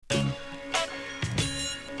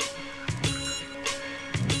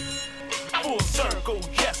circle,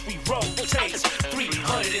 yes, we rotate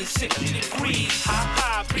 360 degrees. Ha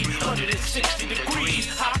ha, 360 degrees.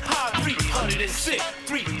 Ha ha,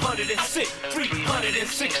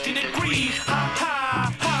 360 degrees. Ha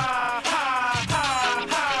ha, ha, ha, ha,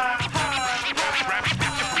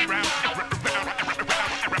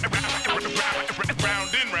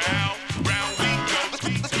 round and round we go.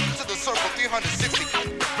 To the circle, 360.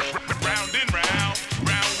 Round and round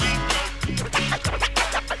we go.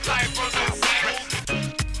 Life wasn't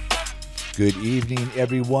Good evening,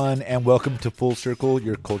 everyone, and welcome to Full Circle,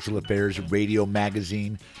 your cultural affairs radio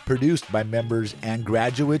magazine, produced by members and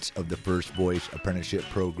graduates of the First Voice Apprenticeship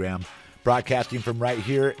Program, broadcasting from right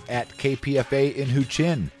here at KPFA in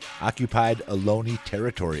Huichin, occupied Ohlone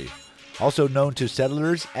territory, also known to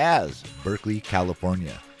settlers as Berkeley,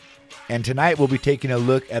 California. And tonight we'll be taking a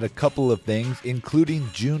look at a couple of things, including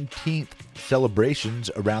Juneteenth celebrations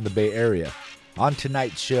around the Bay Area. On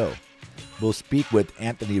tonight's show, we'll speak with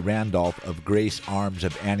Anthony Randolf of Grace Arms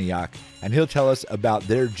of Antioch, and he'll tell us about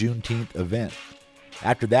their Juneteenth event.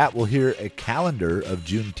 After that, we'll hear a calendar of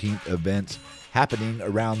Juneteenth events happening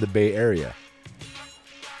around the Bay Area.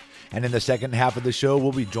 And in the second half of the show,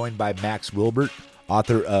 we'll be joined by Max Wilbert,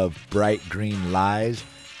 author of Bright Green Lies,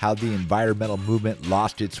 How the Environmental Movement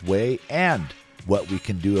Lost Its Way, and What We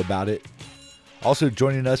Can Do About It. Also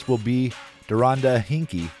joining us will be Daranda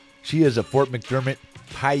Hinkey. She is a Fort McDermitt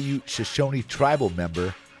Paiute Shoshone tribal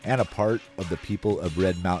member and a part of the People of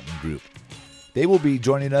Red Mountain group. They will be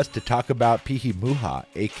joining us to talk about Peehee Mu'huh,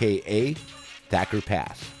 a.k.a. Thacker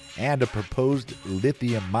Pass, and a proposed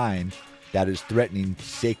lithium mine that is threatening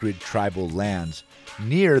sacred tribal lands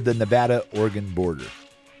near the Nevada-Oregon border.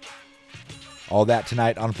 All that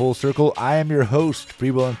tonight on Full Circle. I am your host,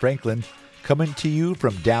 Free Will and Franklin, coming to you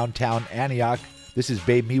from downtown Antioch. This is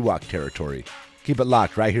Bay Miwok territory. Keep it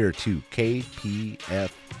locked right here to KPFA.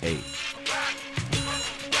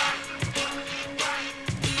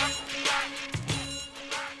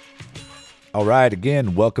 All right,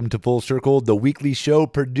 again, welcome to Full Circle, the weekly show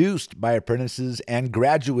produced by apprentices and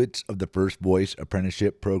graduates of the First Voice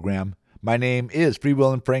Apprenticeship Program. My name is Free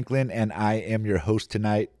Will and Franklin, and I am your host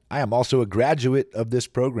tonight. I am also a graduate of this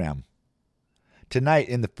program. Tonight,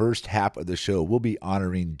 in the first half of the show, we'll be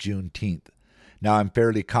honoring Juneteenth. Now, I'm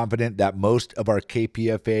fairly confident that most of our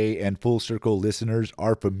KPFA and Full Circle listeners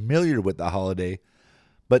are familiar with the holiday,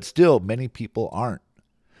 but still, many people aren't.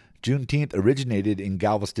 Juneteenth originated in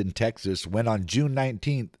Galveston, Texas, when on June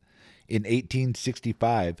 19th, in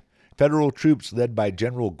 1865, federal troops led by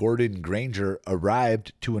General Gordon Granger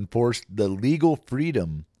arrived to enforce the legal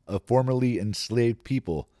freedom of formerly enslaved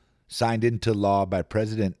people, signed into law by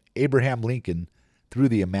President Abraham Lincoln through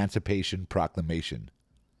the Emancipation Proclamation.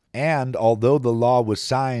 And although the law was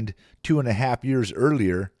signed 2.5 years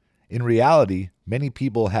earlier, in reality, many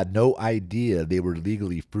people had no idea they were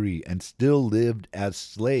legally free and still lived as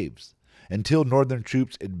slaves until Northern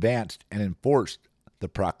troops advanced and enforced the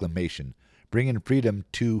proclamation, bringing freedom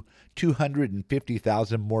to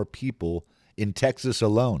 250,000 more people in Texas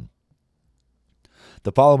alone.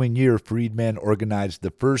 The following year, freedmen organized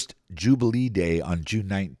the first Jubilee Day on June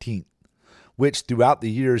 19th. Which throughout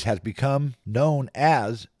the years has become known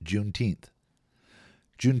as Juneteenth.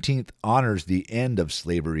 Juneteenth honors the end of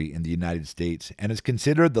slavery in the United States and is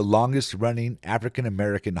considered the longest-running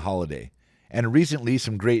African-American holiday. And recently,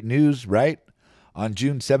 some great news, right? On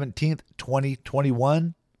June 17th,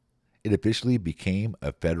 2021, it officially became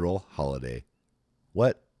a federal holiday.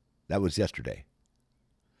 What? That was yesterday.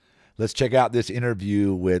 Let's check out this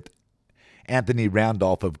interview with Anthony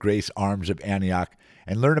Randolf of Grace Arms of Antioch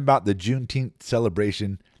and learn about the Juneteenth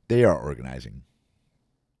celebration they are organizing.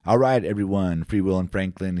 All right, everyone, Free Will and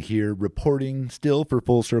Franklin here, reporting still for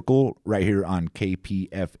Full Circle right here on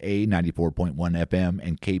KPFA 94.1 FM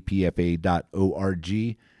and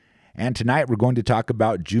kpfa.org. And tonight we're going to talk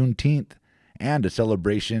about Juneteenth and a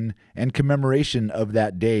celebration and commemoration of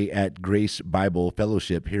that day at Grace Bible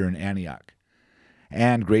Fellowship here in Antioch.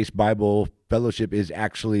 And Grace Bible Fellowship is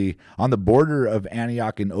actually on the border of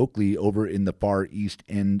Antioch and Oakley over in the far east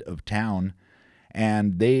end of town.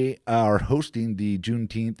 And they are hosting the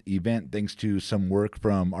Juneteenth event thanks to some work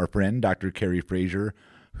from our friend, Dr. Carrie Frazier,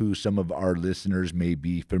 who some of our listeners may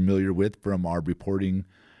be familiar with from our reporting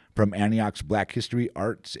from Antioch's Black History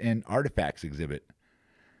Arts and Artifacts exhibit.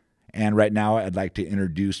 And right now, I'd like to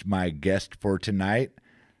introduce my guest for tonight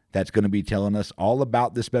that's going to be telling us all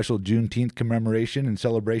about the special Juneteenth commemoration and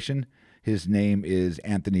celebration. His name is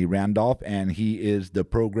Anthony Randolph, and he is the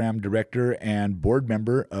program director and board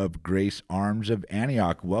member of Grace Arms of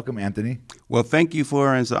Antioch. Welcome, Anthony. Well, thank you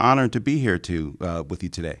for it's an honor to be here with you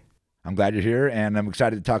today. I'm glad you're here, and I'm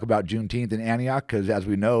excited to talk about Juneteenth in Antioch because, as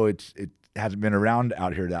we know, it's hasn't been around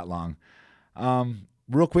out here that long.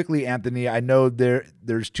 Real quickly, Anthony, I know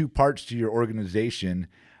there's two parts to your organization.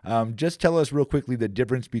 Just tell us real quickly the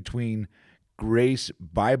difference between Grace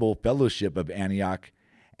Bible Fellowship of Antioch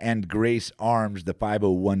and Grace Arms, the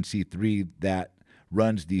 501c3 that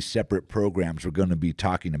runs these separate programs we're going to be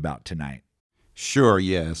talking about tonight. Sure,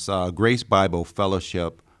 yes. Grace Bible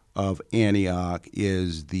Fellowship of Antioch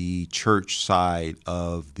is the church side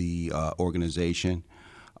of the organization.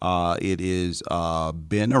 It is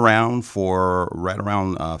been around for right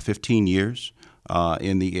around 15 years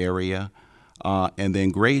in the area. And then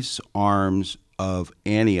Grace Arms of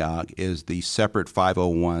Antioch is the separate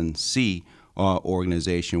 501c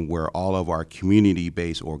organization where all of our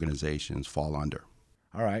community-based organizations fall under.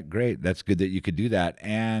 All right, great. That's good that you could do that.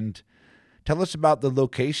 And tell us about the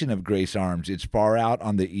location of Grace Arms. It's far out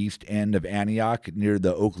on the east end of Antioch near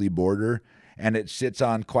the Oakley border, and it sits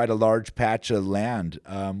on quite a large patch of land.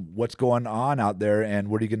 What's going on out there, and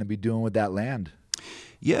what are you going to be doing with that land?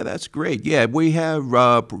 Yeah, that's great. Yeah, we have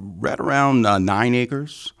right around 9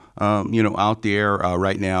 acres, out there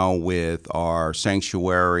right now with our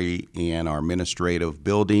sanctuary and our administrative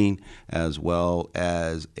building, as well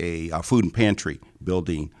as our food and pantry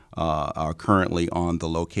building are currently on the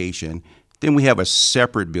location. Then we have a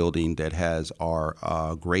separate building that has our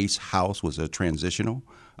Grace House, was a transitional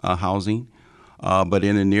housing. But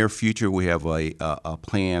in the near future, we have a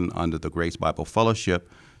plan under the Grace Bible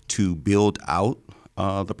Fellowship to build out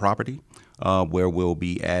the property, where we'll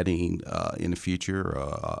be adding in the future,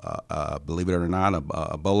 believe it or not,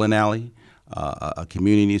 a bowling alley, a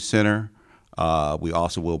community center. We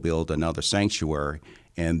also will build another sanctuary.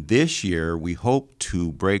 And this year, we hope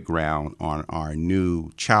to break ground on our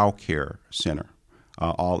new child care center,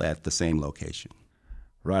 all at the same location.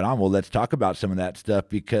 Right on. Well, let's talk about some of that stuff,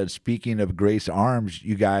 because speaking of Grace Arms,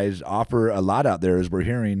 you guys offer a lot out there, as we're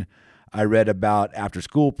hearing. I read about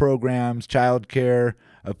after-school programs, child care,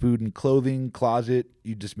 a food and clothing closet.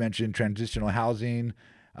 You just mentioned transitional housing,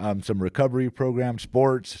 some recovery programs,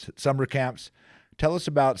 sports, summer camps. Tell us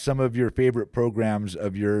about some of your favorite programs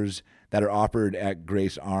of yours that are offered at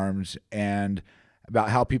Grace Arms, and about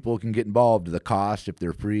how people can get involved, the cost, if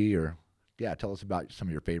they're free, or tell us about some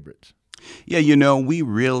of your favorites. Yeah, we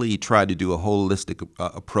really try to do a holistic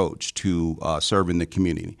approach to serving the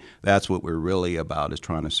community. That's what we're really about, is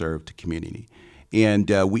trying to serve the community.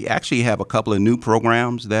 And we actually have a couple of new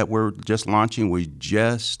programs that we're just launching. We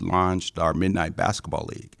just launched our Midnight Basketball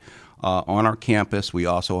League. On our campus, we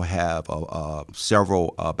also have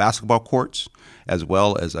several basketball courts, as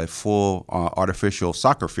well as a full artificial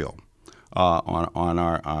soccer field on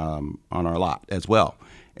our lot as well.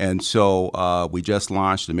 And so we just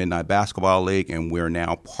launched the Midnight Basketball League, and we're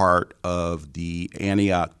now part of the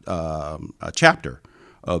Antioch chapter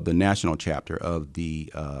of the national chapter of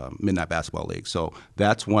the Midnight Basketball League. So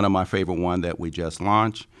that's one of my favorite ones that we just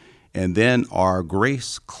launched. And then our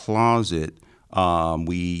Grace Closet,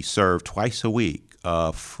 we serve twice a week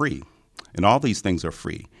free. And all these things are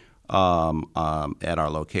free at our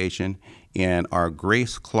location. And our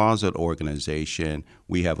Grace Closet organization,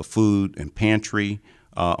 we have a food and pantry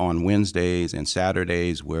on Wednesdays and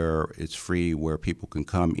Saturdays where it's free, where people can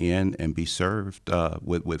come in and be served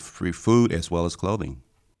with free food as well as clothing.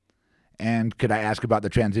 And could I ask about the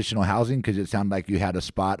transitional housing? Because it sounded like you had a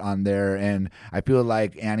spot on there. And I feel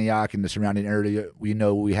like Antioch and the surrounding area,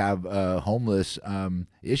 we have a homeless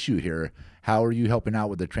issue here. How are you helping out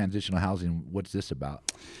with the transitional housing? What's this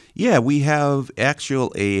about? Yeah, we have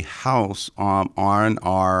a house on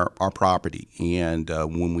our property. And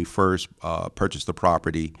when we first purchased the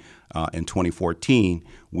property in 2014,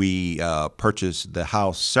 we purchased the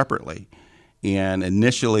house separately. And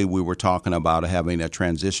initially, we were talking about having a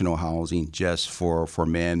transitional housing just for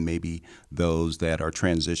men, maybe those that are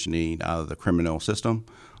transitioning out of the criminal system,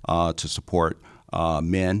 to support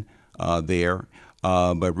men there.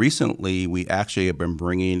 But recently, we actually have been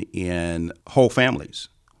bringing in whole families.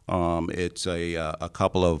 It's a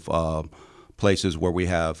couple of places where we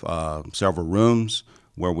have several rooms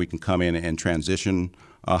where we can come in and transition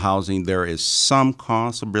housing. There is some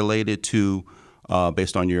cost related to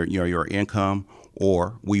based on your income,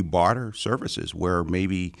 or we barter services where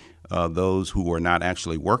maybe those who are not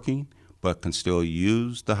actually working but can still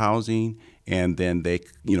use the housing, and then they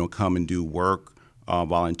come and do work,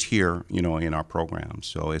 volunteer in our programs.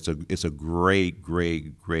 So it's a great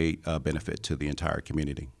benefit to the entire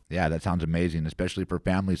community. Yeah, that sounds amazing, especially for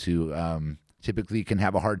families who typically can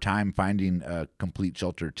have a hard time finding a complete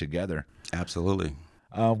shelter together. Absolutely.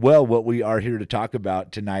 Well, what we are here to talk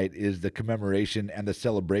about tonight is the commemoration and the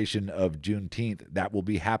celebration of Juneteenth that will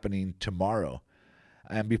be happening tomorrow.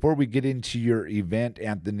 And before we get into your event,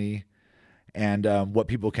 Anthony, and what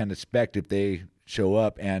people can expect if they show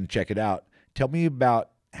up and check it out. Tell me about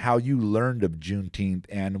how you learned of Juneteenth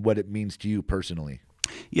and what it means to you personally.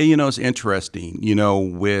 Yeah, it's interesting,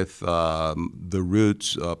 with the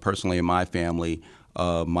roots personally in my family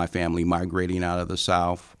migrating out of the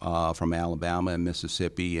South from Alabama and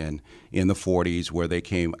Mississippi, and in the 40s where they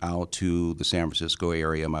came out to the San Francisco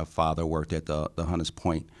area. My father worked at the Hunters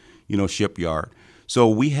Point, shipyard. So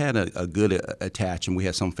we had a good attachment. We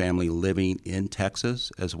had some family living in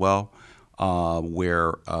Texas as well,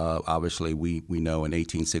 where obviously we know in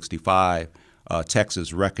 1865,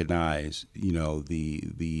 Texas recognized, the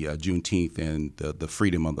Juneteenth and the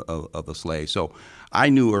freedom of the slaves. So I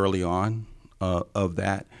knew early on of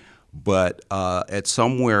that, but at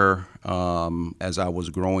somewhere as I was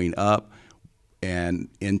growing up and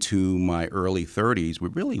into my early 30s, we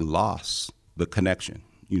really lost the connection,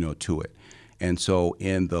 to it. And so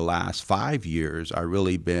in the last 5 years, I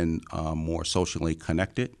really been more socially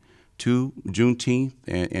connected to Juneteenth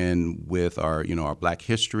and with our, our Black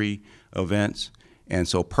History events. And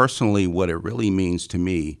so personally, what it really means to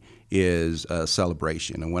me is a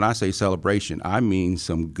celebration. And when I say celebration, I mean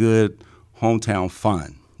some good hometown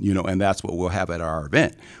fun, and that's what we'll have at our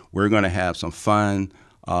event. We're going to have some fun.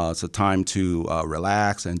 It's a time to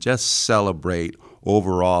relax and just celebrate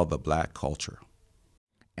overall the Black culture.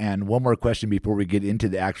 And one more question before we get into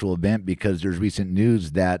the actual event, because there's recent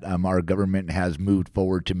news that our government has moved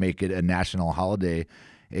forward to make it a national holiday.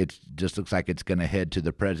 It just looks like it's going to head to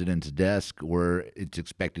the president's desk where it's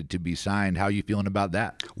expected to be signed. How are you feeling about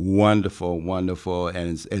that? Wonderful, wonderful.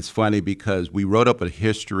 And it's funny because we wrote up a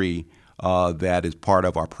history that is part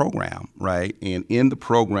of our program, right? And in the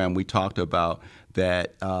program, we talked about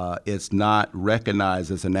that it's not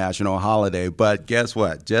recognized as a national holiday. But guess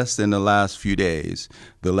what? Just in the last few days,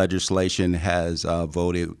 the legislation has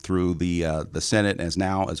voted through the Senate as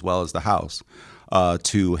well as the House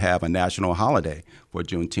to have a national holiday for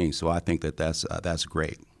Juneteenth. So I think that's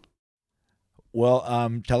great.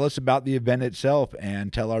 Well, tell us about the event itself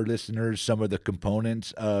and tell our listeners some of the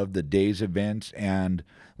components of the day's events and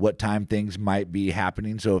what time things might be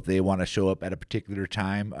happening. So if they want to show up at a particular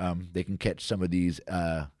time, they can catch some of these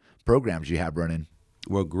programs you have running.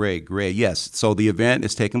 Well, great. Yes. So the event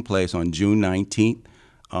is taking place on June 19th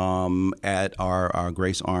at our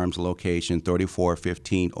Grace Arms location,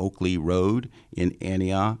 3415 Oakley Road in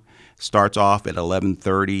Antioch. Starts off at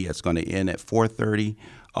 11:30. It's going to end at 4:30.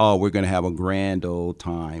 We're going to have a grand old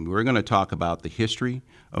time. We're going to talk about the history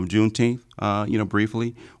of Juneteenth,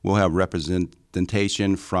 briefly. We'll have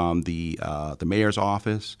representation from the mayor's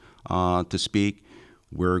office to speak.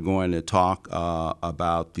 We're going to talk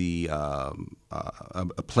about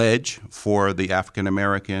a pledge for the African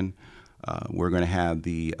American. We're going to have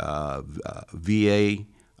the VA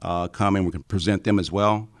come and we can present them as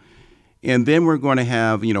well. And then we're going to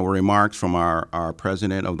have, remarks from our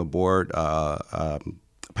president of the board,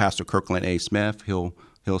 Pastor Kirkland A. Smith.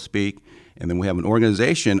 He'll speak. And then we have an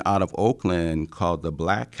organization out of Oakland called the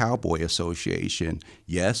Black Cowboy Association.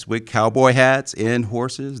 Yes, with cowboy hats and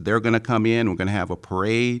horses. They're going to come in. We're going to have a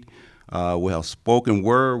parade. We'll have spoken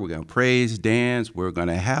word. We're going to praise, dance. We're going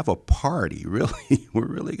to have a party, really. We're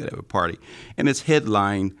really going to have a party. And it's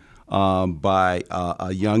headlined by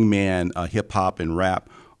a young man, a hip-hop and rap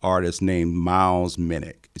artist named Miles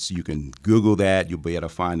Minnick. So you can Google that. You'll be able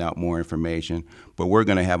to find out more information. But we're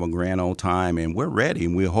going to have a grand old time, and we're ready,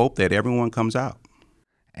 and we hope that everyone comes out.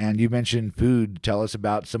 And you mentioned food. Tell us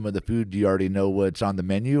about some of the food. Do you already know what's on the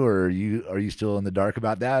menu, or are you still in the dark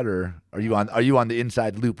about that, or are you on the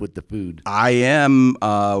inside loop with the food? I am.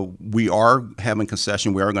 We are having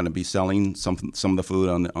concession. We are going to be selling some of the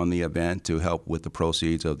food on the event to help with the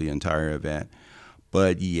proceeds of the entire event.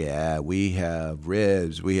 But yeah, we have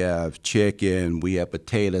ribs, we have chicken, we have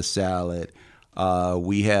potato salad,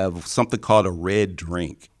 we have something called a red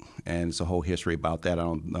drink, and it's a whole history about that. I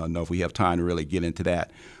don't know if we have time to really get into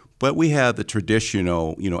that. But we have the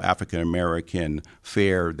traditional, African-American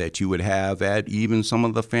fare that you would have at even some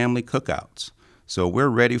of the family cookouts. So we're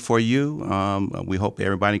ready for you. We hope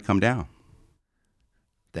everybody come down.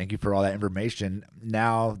 Thank you for all that information.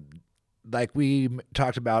 Now, like we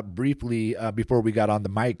talked about briefly before we got on the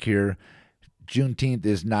mic here, Juneteenth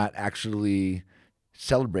is not actually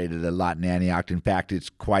celebrated a lot in Antioch. In fact, it's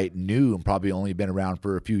quite new and probably only been around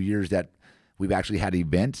for a few years that we've actually had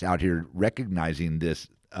events out here recognizing this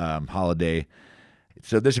holiday.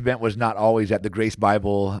 So this event was not always at the Grace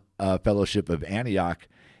Bible Fellowship of Antioch.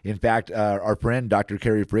 In fact, our friend Dr.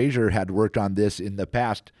 Carrie Frazier had worked on this in the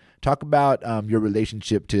past. Talk about your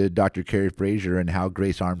relationship to Dr. Carrie Frazier and how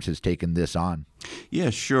Grace Arms has taken this on.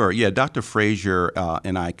 Yeah, sure. Yeah, Dr. Frazier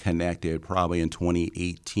and I connected probably in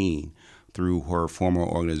 2018 through her former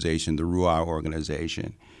organization, the RUI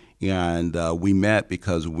organization. And we met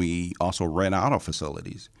because we also rent out our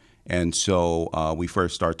facilities. And so we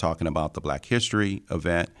first started talking about the Black History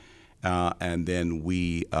event, and then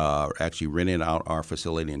we actually rented out our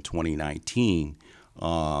facility in 2019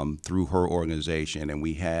 through her organization, and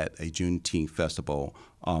we had a Juneteenth festival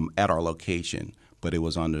at our location, but it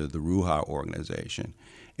was under the RUI organization.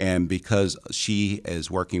 And because she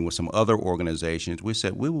is working with some other organizations, we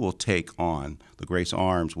said we will take on, the Grace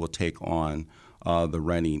Arms will take on the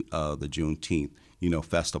running of the Juneteenth,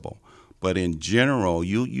 festival. But in general,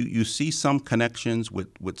 you see some connections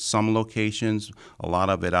with some locations, a lot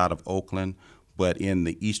of it out of Ohlone, but in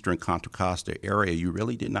the eastern Contra Costa area, you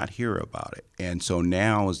really did not hear about it. And so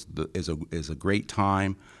now is a great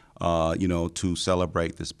time, to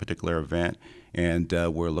celebrate this particular event. And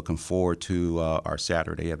we're looking forward to our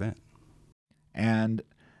Saturday event. And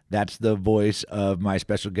that's the voice of my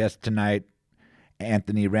special guest tonight,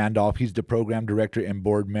 Anthony Randolph. He's the program director and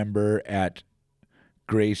board member at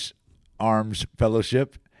Grace Arms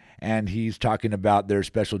Fellowship, and he's talking about their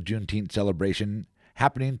special Juneteenth celebration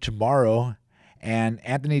happening tomorrow. And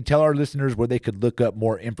Anthony, tell our listeners where they could look up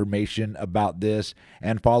more information about this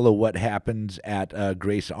and follow what happens at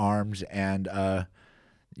Grace Arms and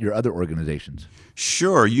your other organizations.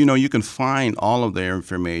 Sure. You can find all of their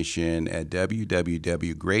information at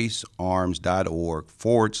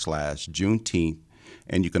www.gracearms.org/Juneteenth.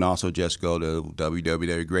 And you can also just go to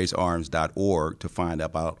www.gracearms.org to find out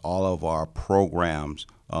about all of our programs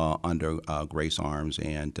under Grace Arms.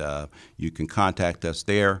 And you can contact us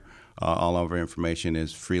there. All of our information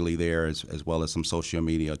is freely there, as well as some social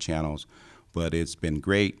media channels. But it's been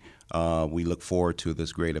great. We look forward to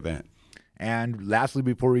this great event. And lastly,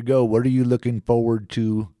 before we go, what are you looking forward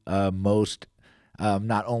to most,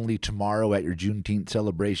 not only tomorrow at your Juneteenth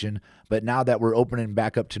celebration, but now that we're opening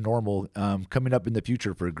back up to normal, coming up in the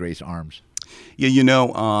future for Grace Arms?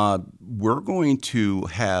 Yeah, we're going to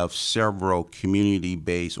have several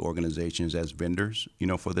community-based organizations as vendors,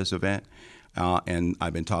 for this event. And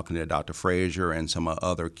I've been talking to Dr. Frazier and some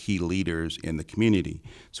other key leaders in the community.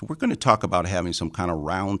 So we're going to talk about having some kind of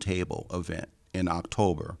roundtable event in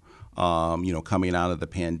October. Coming out of the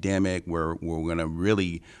pandemic, we're going to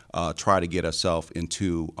really try to get ourselves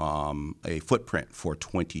into a footprint for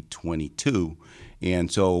 2022.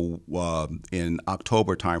 And so in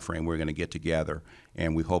October timeframe, we're going to get together,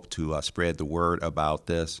 and we hope to spread the word about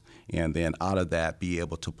this, and then out of that be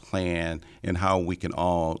able to plan and how we can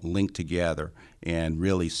all link together and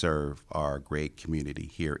really serve our great community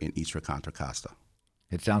here in Eastern Contra Costa.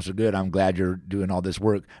 It sounds so good. I'm glad you're doing all this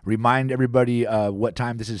work. Remind everybody what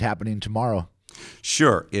time this is happening tomorrow.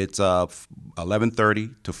 Sure. It's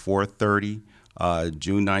 11:30 to 4:30,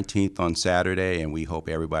 June 19th on Saturday, and we hope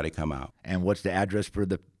everybody come out. And what's the address for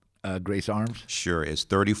the Grace Arms? Sure. It's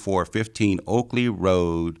 3415 Oakley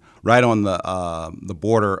Road, right on the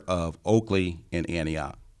border of Oakley and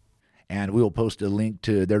Antioch. And we will post a link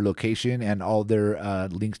to their location and all their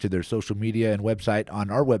links to their social media and website on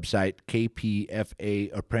our website,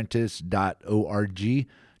 kpfaapprentice.org,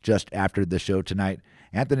 just after the show tonight.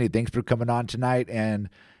 Anthony, thanks for coming on tonight and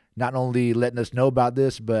not only letting us know about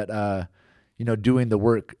this, but doing the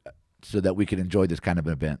work so that we can enjoy this kind of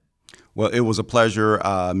event. Well, it was a pleasure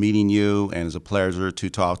meeting you, and it's a pleasure to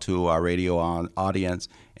talk to our radio audience,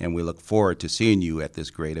 and we look forward to seeing you at this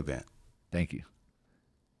great event. Thank you.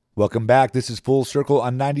 Welcome back. This is Full Circle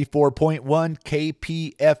on 94.1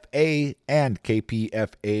 KPFA and kpfa.org.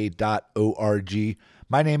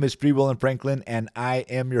 My name is Free Will and Franklin, and I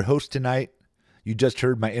am your host tonight. You just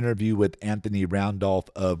heard my interview with Anthony Randolph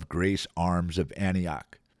of Grace Arms of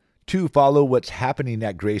Antioch. To follow what's happening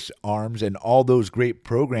at Grace Arms and all those great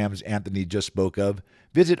programs Anthony just spoke of,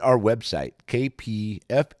 visit our website,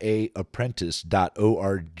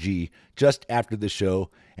 kpfaapprentice.org, just after the show,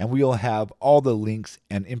 and we'll have all the links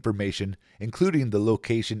and information, including the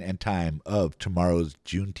location and time of tomorrow's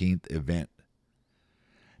Juneteenth event.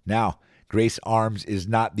 Now, Grace Arms is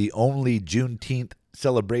not the only Juneteenth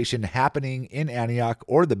celebration happening in Antioch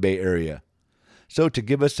or the Bay Area. So to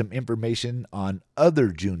give us some information on other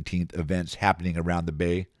Juneteenth events happening around the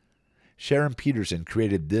Bay, Sharon Peterson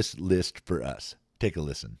created this list for us. Take a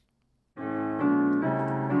listen.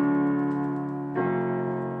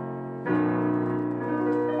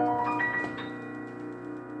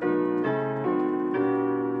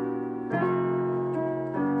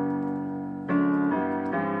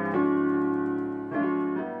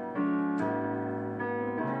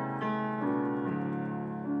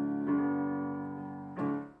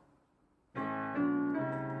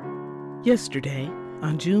 Yesterday,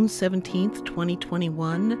 On June 17,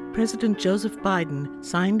 2021, President Joseph Biden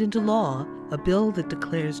signed into law a bill that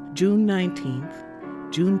declares June 19th,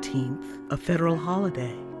 Juneteenth, a federal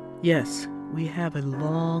holiday. Yes, we have a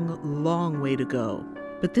long, long way to go.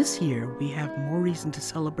 But this year, we have more reason to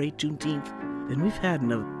celebrate Juneteenth than we've had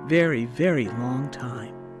in a very, very long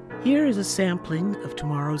time. Here is a sampling of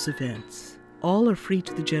tomorrow's events. All are free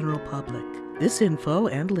to the general public. This info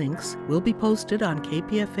and links will be posted on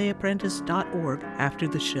kpfaapprentice.org after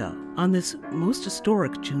the show. On this most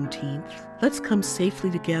historic Juneteenth, let's come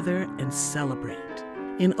safely together and celebrate.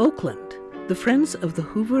 In Oakland, the Friends of the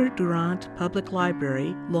Hoover Durant Public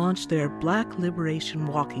Library launched their Black Liberation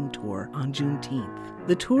Walking Tour on Juneteenth.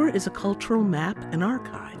 The tour is a cultural map and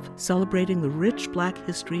archive celebrating the rich Black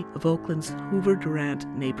history of Oakland's Hoover Durant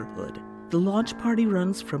neighborhood. The launch party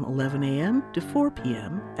runs from 11 a.m. to 4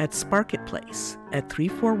 p.m. at Sparket Place at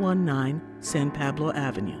 3419 San Pablo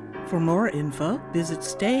Avenue. For more info, visit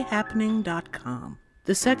stayhappening.com.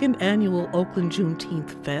 The second annual Oakland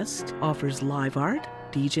Juneteenth Fest offers live art,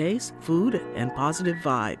 DJs, food, and positive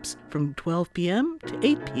vibes from 12 p.m. to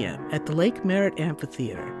 8 p.m. at the Lake Merritt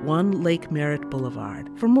Amphitheater, 1 Lake Merritt Boulevard.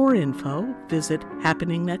 For more info, visit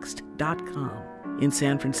happeningnext.com. In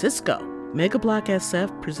San Francisco, Mega Black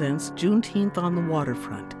SF presents Juneteenth on the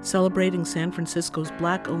Waterfront, celebrating San Francisco's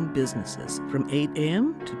Black-owned businesses from 8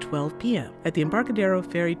 a.m. to 12 p.m. at the Embarcadero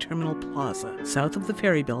Ferry Terminal Plaza, south of the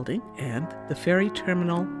Ferry Building, and the Ferry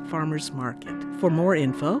Terminal Farmers Market. For more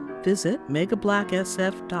info, visit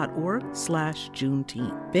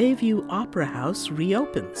megablacksf.org/Juneteenth. Bayview Opera House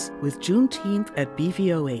reopens with Juneteenth at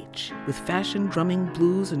BVOH, with fashion, drumming,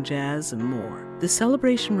 blues, and jazz, and more. The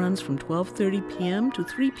celebration runs from 12:30 p.m. to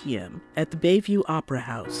 3 p.m. at the Bayview Opera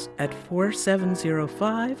House at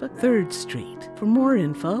 4705 3rd Street. For more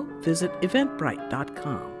info, visit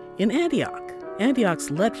eventbrite.com. In Antioch, Antioch's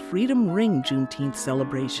Let Freedom Ring Juneteenth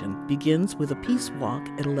celebration begins with a peace walk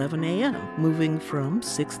at 11 a.m., moving from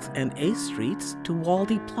 6th and 8th Streets to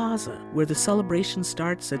Waldy Plaza, where the celebration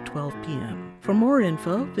starts at 12 p.m. For more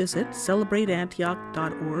info, visit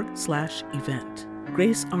celebrateantioch.org/event.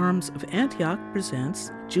 Grace Arms of Antioch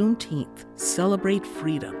presents Juneteenth, Celebrate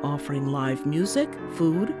Freedom, offering live music,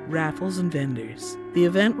 food, raffles, and vendors. The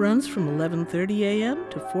event runs from 11:30 a.m.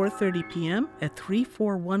 to 4:30 p.m. at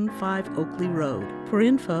 3415 Oakley Road. For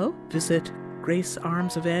info, visit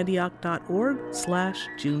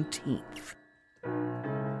gracearmsofantioch.org/Juneteenth.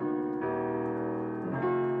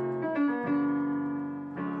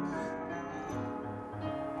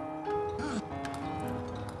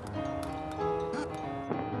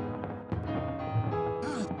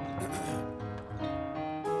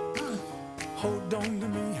 Hold on to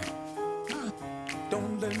me,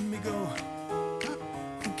 don't let me go.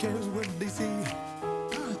 Who cares what they see?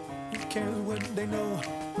 Who cares what they know?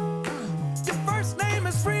 Your first name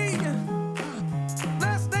is free,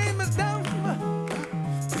 last name is dumb,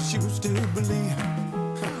 but you still believe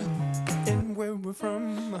in where we're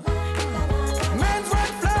from. Man's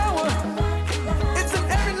white flower, it's in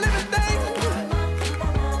every living thing.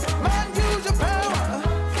 Mind, use your power.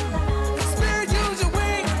 Spirit, use your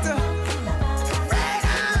wings.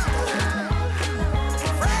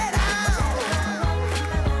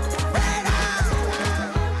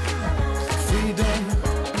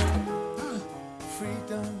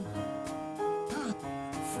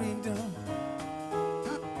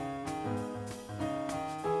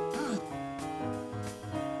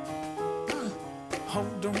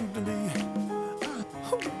 Hold on to me,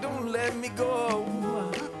 don't let me go.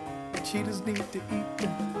 Cheetahs need to eat,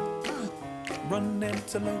 run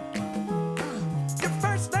antelope. Your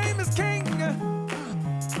first name is King,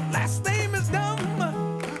 last name is Dumb,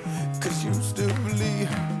 'cause you still believe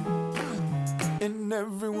in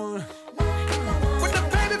everyone. When the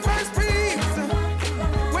baby first breathes,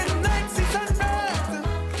 when night sees sunrise,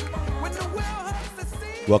 when the well hugs the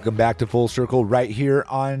sea. Welcome back to Full Circle right here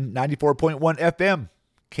on 94.1 FM,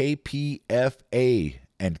 KPFA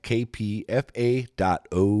and kpfa.org.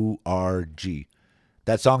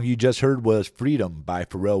 That song you just heard was Freedom by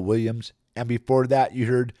Pharrell Williams. And before that, you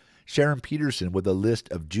heard Sharon Peterson with a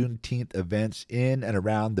list of Juneteenth events in and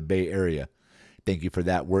around the Bay Area. Thank you for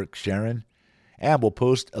that work, Sharon. And we'll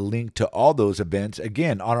post a link to all those events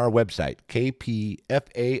again on our website,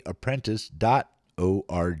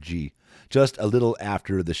 kpfaapprentice.org, just a little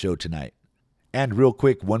after the show tonight. And real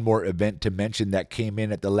quick, one more event to mention that came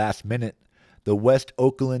in at the last minute. The West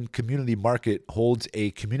Oakland Community Market holds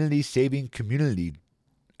a Community Saving Community,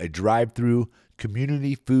 a drive-through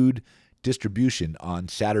community food distribution on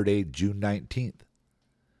Saturday, June 19th.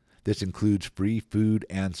 This includes free food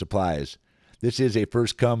and supplies. This is a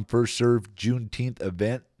first-come, first-served Juneteenth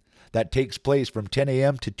event that takes place from 10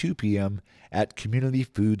 a.m. to 2 p.m. at Community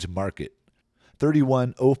Foods Market,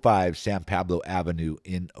 3105 San Pablo Avenue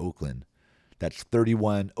in Oakland. That's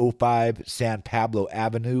 3105 San Pablo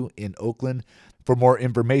Avenue in Oakland. For more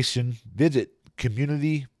information, visit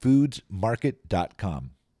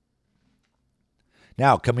communityfoodsmarket.com.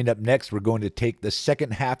 Now, coming up next, we're going to take the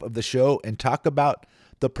second half of the show and talk about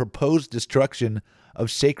the proposed destruction of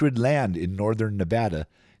sacred land in northern Nevada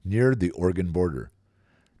near the Oregon border.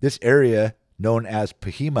 This area, known as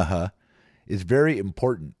Peehee Mu'huh, is very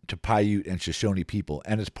important to Paiute and Shoshone people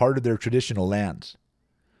and is part of their traditional lands.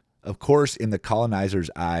 Of course, in the colonizers'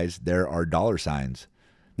 eyes, there are dollar signs.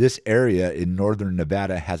 This area in northern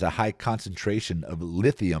Nevada has a high concentration of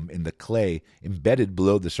lithium in the clay embedded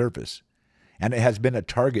below the surface, and it has been a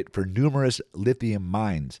target for numerous lithium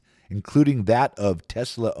mines, including that of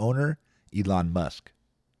Tesla owner Elon Musk.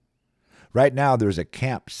 Right now, there's a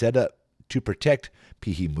camp set up to protect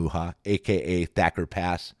Peehee Mu'huh, aka Thacker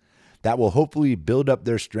Pass, that will hopefully build up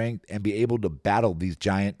their strength and be able to battle these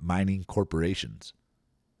giant mining corporations.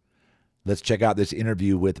 Let's check out this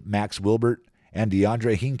interview with Max Wilbert and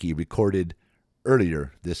Daranda Hinkey recorded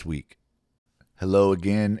earlier this week. Hello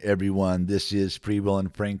again, everyone. This is Free Will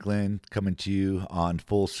and Franklin coming to you on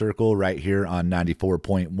Full Circle right here on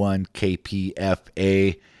 94.1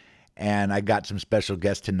 KPFA. And I got some special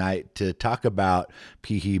guests tonight to talk about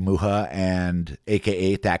Peehee Mu'huh and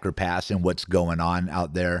aka Thacker Pass and what's going on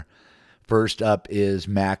out there. First up is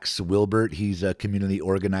Max Wilbert. He's a community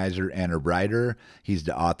organizer and a writer. He's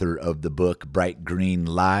the author of the book Bright Green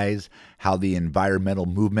Lies, How the Environmental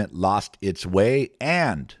Movement Lost Its Way,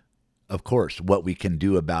 and, of course, what we can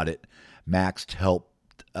do about it. Max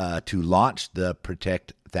helped to launch the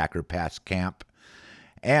Protect Thacker Pass camp.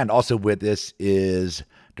 And also with us is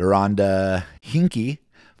Daranda Hinkey,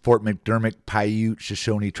 Fort McDermitt Paiute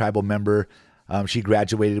Shoshone tribal member. She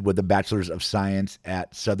graduated with a Bachelor's of Science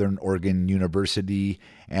at Southern Oregon University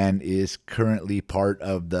and is currently part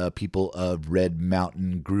of the People of Red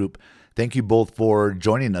Mountain group. Thank you both for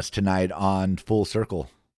joining us tonight on Full Circle.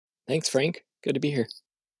 Thanks, Frank. Good to be here.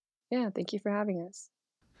 Yeah, thank you for having us.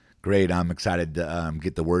 Great. I'm excited to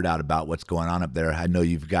get the word out about what's going on up there. I know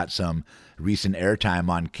you've got some recent airtime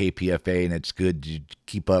on KPFA, and it's good to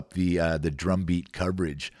keep up the drumbeat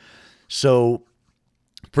coverage. So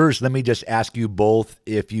first, let me just ask you both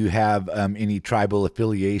if you have any tribal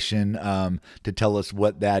affiliation to tell us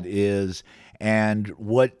what that is and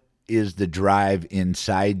what is the drive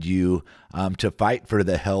inside you to fight for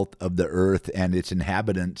the health of the earth and its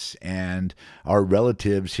inhabitants and our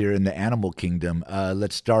relatives here in the animal kingdom.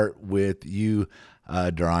 Let's start with you,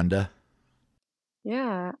 Daranda.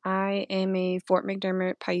 Yeah, I am a Fort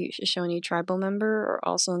McDermitt Paiute Shoshone tribal member, or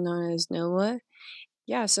also known as NOAA.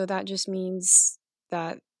 Yeah, so that just means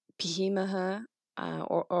that Peehee Mu'huh,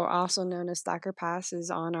 or also known as Thacker Pass,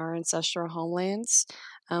 is on our ancestral homelands.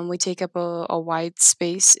 We take up a wide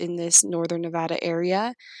space in this northern Nevada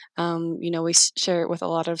area. We share it with a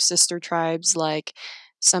lot of sister tribes like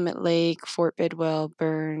Summit Lake, Fort Bidwell,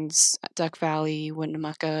 Burns, Duck Valley,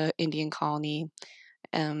 Winnemucca, Indian Colony,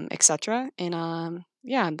 etc. And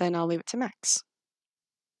then I'll leave it to Max.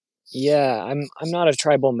 Yeah, I'm not a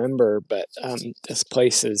tribal member, but this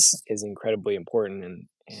place is incredibly important,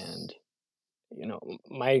 and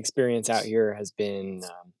my experience out here has been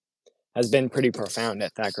pretty profound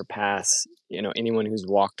at Thacker Pass. Anyone who's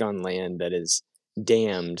walked on land that is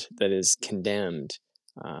damned, that is condemned,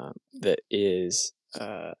 that is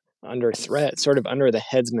under threat, sort of under the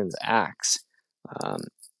headsman's axe,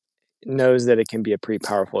 knows that it can be a pretty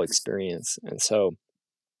powerful experience. And so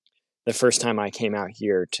the first time I came out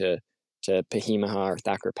here to Peehee Mu'huh or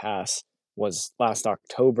Thacker Pass was last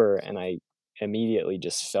October, and I immediately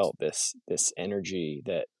just felt this energy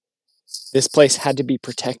that this place had to be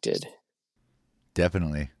protected.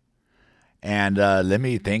 Definitely. And let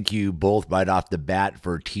me thank you both right off the bat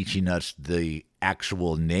for teaching us the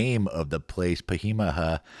actual name of the place, Peehee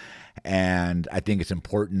Mu'huh. And I think it's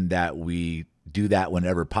important that we do that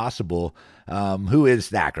whenever possible. Who is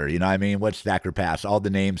Thacker? What's Thacker Pass? All the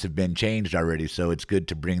names have been changed already, so it's good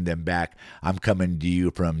to bring them back. I'm coming to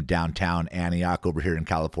you from downtown Antioch over here in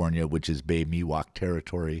California, which is Bay Miwok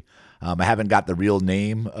territory. I haven't got the real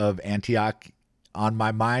name of Antioch on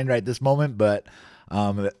my mind right this moment, but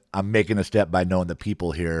I'm making a step by knowing the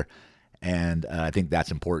people here, and I think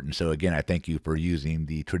that's important. So again, I thank you for using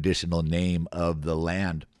the traditional name of the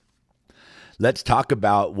land. Let's talk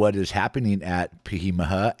about what is happening at Peehee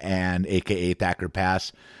Mu'huh and aka Thacker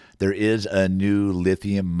Pass. There is a new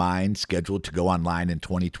lithium mine scheduled to go online in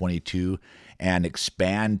 2022 and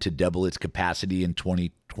expand to double its capacity in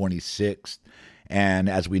 2026. And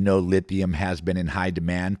as we know, lithium has been in high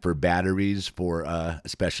demand for batteries for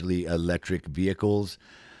especially electric vehicles.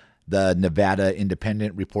 The Nevada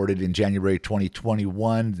Independent reported in January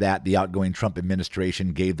 2021 that the outgoing Trump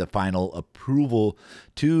administration gave the final approval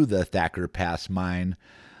to the Thacker Pass mine.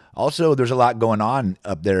 Also, there's a lot going on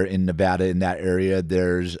up there in Nevada in that area.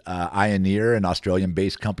 There's Ioneer, an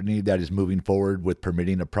Australian-based company that is moving forward with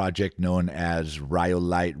permitting a project known as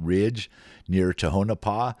Rhyolite Ridge near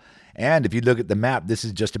Tonopah. And if you look at the map, this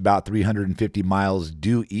is just about 350 miles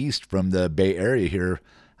due east from the Bay Area here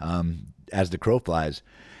as the crow flies.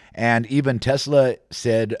 And even Tesla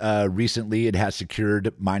said recently it has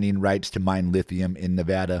secured mining rights to mine lithium in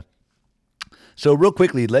Nevada. So real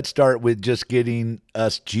quickly, let's start with just getting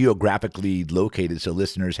us geographically located so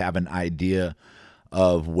listeners have an idea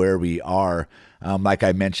of where we are. Like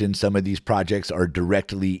I mentioned, some of these projects are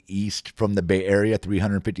directly east from the Bay Area,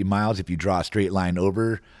 350 miles. If you draw a straight line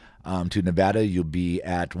over to Nevada, you'll be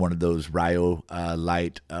at one of those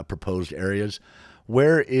Rhyolite proposed areas.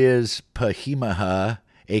 Where is Peehee Mu'huh,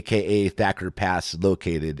 a.k.a. Thacker Pass,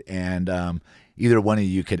 located? And either one of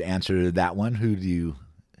you could answer that one. Who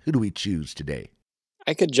do we choose today?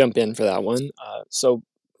 I could jump in for that one. So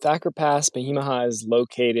Thacker Pass, Peehee Mu'huh, is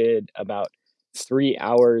located about 3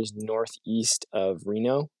 hours northeast of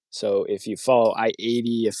Reno. So if you follow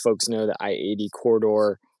I-80, if folks know the I-80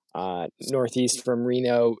 corridor northeast from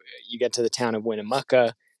Reno, you get to the town of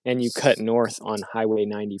Winnemucca, and you cut north on Highway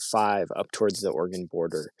 95 up towards the Oregon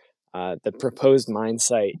border. The proposed mine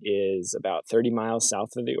site is about 30 miles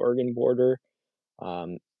south of the Oregon border.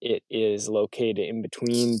 It is located in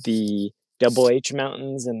between the Double H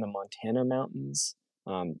Mountains and the Montana Mountains,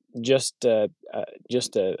 just a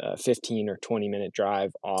 15 or 20 minute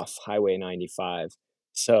drive off Highway 95.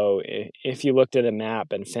 So if you looked at a map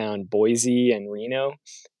and found Boise and Reno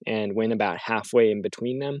and went about halfway in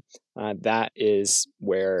between them, that is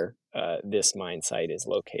where this mine site is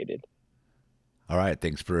located. All right,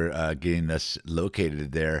 thanks for getting us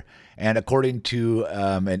located there. And according to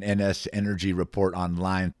an NS Energy report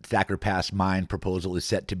online, Thacker Pass mine proposal is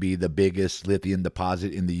set to be the biggest lithium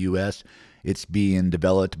deposit in the U.S. It's being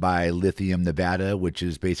developed by Lithium Nevada, which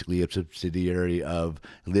is basically a subsidiary of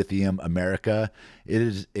Lithium America. It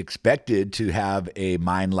is expected to have a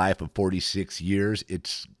mine life of 46 years.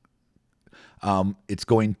 It's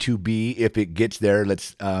going to be, if it gets there,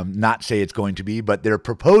 let's not say it's going to be, but they're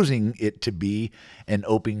proposing it to be an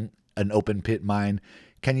open pit mine.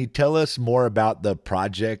 Can you tell us more about the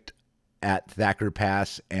project at Thacker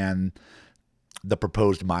Pass and the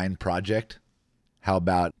proposed mine project? How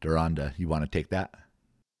about Daranda? You want to take that?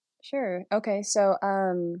 Sure. Okay. So,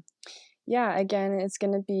 yeah, again, it's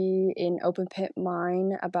going to be an open pit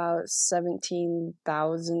mine, about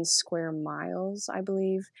 17,000 square miles, I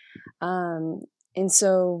believe. And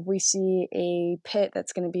so we see a pit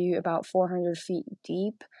that's going to be about 400 feet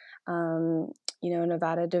deep.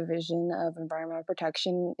 Nevada Division of Environmental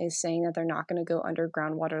Protection is saying that they're not going to go under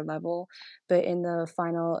groundwater level, but in the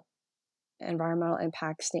final environmental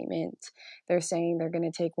impact statement, they're saying they're going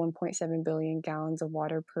to take 1.7 billion gallons of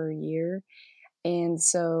water per year. And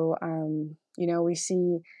so, we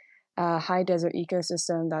see a high desert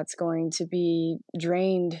ecosystem that's going to be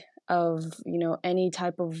drained of, any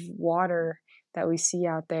type of water that we see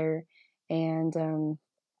out there. And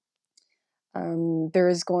there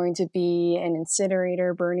is going to be an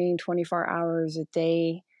incinerator burning 24 hours a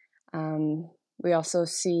day. We also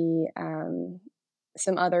see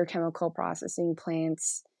some other chemical processing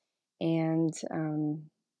plants. And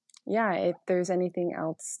if there's anything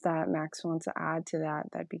else that Max wants to add to that,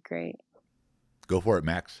 that'd be great. Go for it,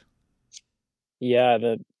 Max. Yeah,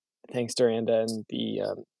 thanks, Daranda, and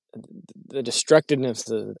the destructiveness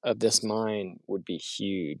of this mine would be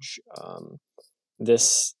huge.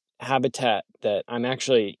 This habitat that I'm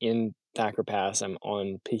actually in Thacker Pass, I'm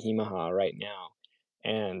on Peehee Mu'huh right now,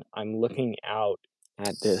 and I'm looking out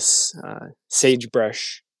at this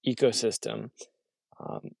sagebrush ecosystem.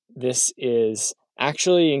 This is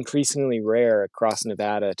actually increasingly rare across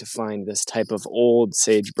Nevada to find this type of old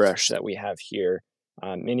sagebrush that we have here.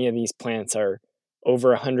 Many of these plants are over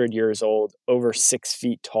 100 years old, over 6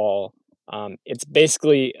 feet tall. It's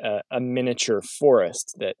basically a miniature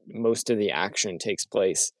forest that most of the action takes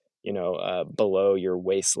place, below your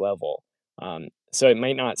waist level. So it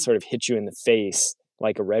might not sort of hit you in the face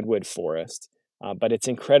like a redwood forest, but it's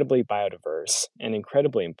incredibly biodiverse and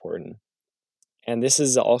incredibly important. And this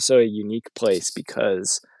is also a unique place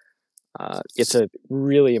because it's a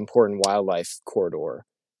really important wildlife corridor.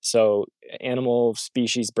 So animal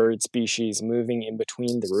species, bird species moving in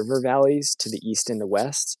between the river valleys to the east and the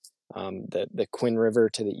west, the Quinn River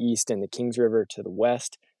to the east and the Kings River to the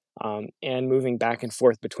west. and moving back and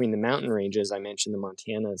forth between the mountain ranges. I mentioned the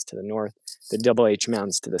Montanas to the north, the Double H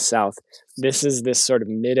Mountains to the south. This is this sort of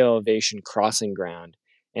mid-elevation crossing ground,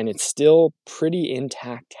 and it's still pretty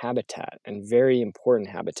intact habitat and very important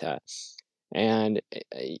habitat. And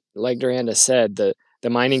like Daranda said, the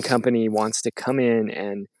mining company wants to come in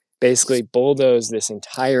and basically bulldoze this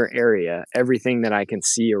entire area, everything that I can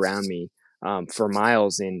see around me, for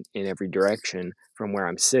miles in every direction from where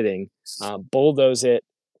I'm sitting, bulldoze it,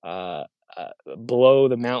 uh, blow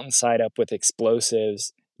the mountainside up with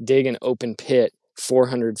explosives, dig an open pit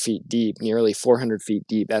 400 feet deep, nearly 400 feet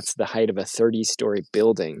deep. That's the height of a 30-story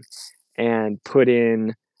building, and put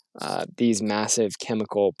in these massive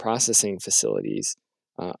chemical processing facilities.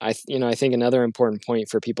 I think another important point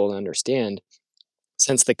for people to understand,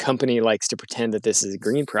 since the company likes to pretend that this is a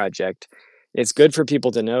green project, it's good for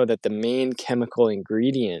people to know that the main chemical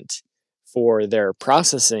ingredient for their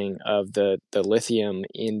processing of the lithium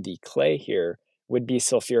in the clay here would be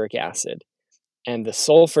sulfuric acid. And the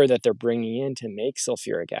sulfur that they're bringing in to make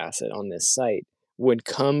sulfuric acid on this site would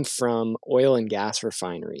come from oil and gas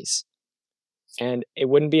refineries. And it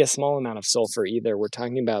wouldn't be a small amount of sulfur either. We're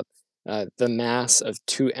talking about the mass of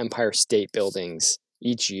 2 Empire State Buildings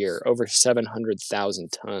each year, over 700,000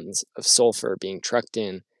 tons of sulfur being trucked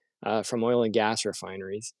in from oil and gas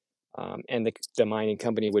refineries. And the mining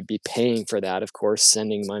company would be paying for that, of course,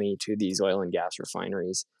 sending money to these oil and gas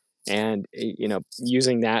refineries, and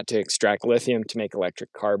using that to extract lithium to make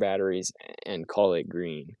electric car batteries and call it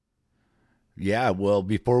green. Yeah, well,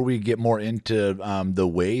 before we get more into the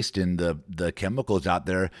waste and the chemicals out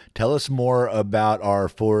there, tell us more about our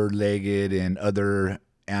four-legged and other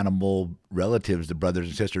animal relatives, the brothers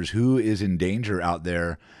and sisters. Who is in danger out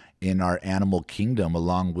there in our animal kingdom,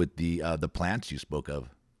 along with the plants you spoke of?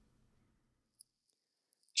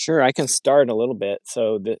 Sure, I can start a little bit.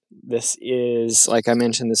 So this is, like I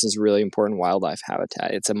mentioned, this is really important wildlife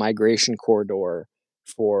habitat. It's a migration corridor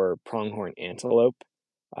for pronghorn antelope.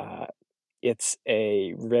 Uh, it's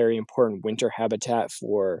a very important winter habitat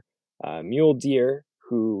for mule deer,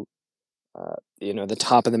 who, the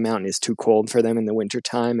top of the mountain is too cold for them in the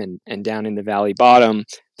wintertime, and down in the valley bottom,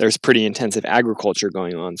 there's pretty intensive agriculture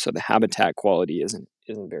going on, so the habitat quality isn't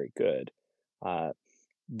very good.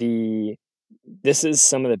 This is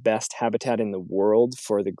some of the best habitat in the world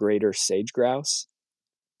for the greater sage grouse.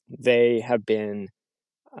 They have been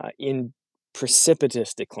in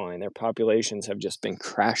precipitous decline. Their populations have just been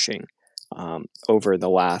crashing over the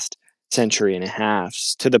last century and a half,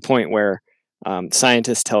 to the point where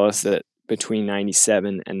scientists tell us that between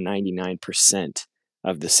 97 and 99%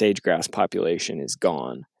 of the sage grouse population is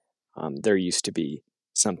gone. There used to be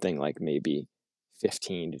something like maybe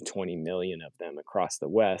 15 to 20 million of them across the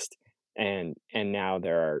West, and now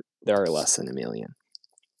there are less than a million.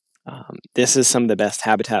 This is some of the best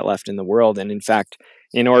habitat left in the world, and in fact,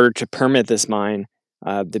 in order to permit this mine,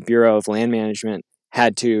 the Bureau of Land Management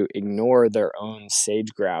had to ignore their own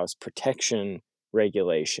sage grouse protection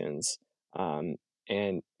regulations, and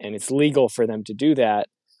it's legal for them to do that.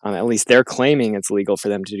 At least they're claiming it's legal for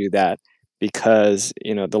them to do that because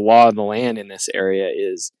the law of the land in this area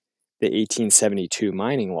is the 1872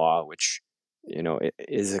 mining law, which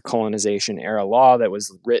is a colonization era law that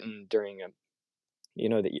was written during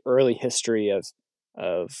the early history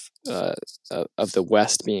of the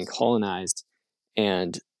West being colonized,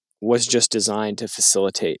 and was just designed to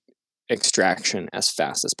facilitate extraction as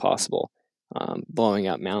fast as possible, blowing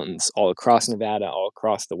up mountains all across Nevada, all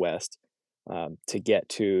across the West, to get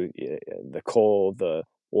to the coal, the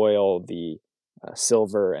oil, the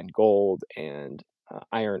silver and gold, and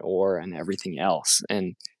iron ore, and everything else.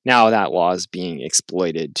 And now that law is being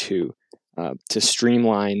exploited to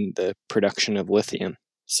streamline the production of lithium.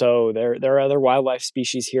 So there are other wildlife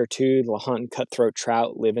species here too. The Lahontan cutthroat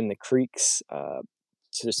trout live in the creeks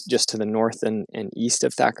just to the north and east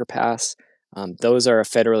of Thacker Pass. Those are a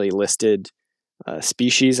federally listed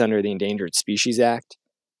species under the Endangered Species Act.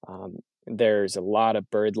 There's a lot of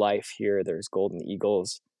bird life here. There's golden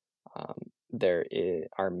eagles. There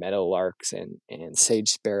are meadowlarks and sage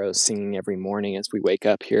sparrows singing every morning as we wake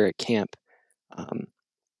up here at camp.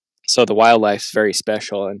 So the wildlife's very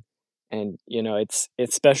special, and it's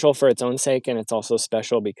special for its own sake, and it's also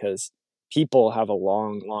special because people have a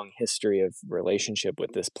long history of relationship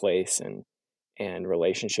with this place and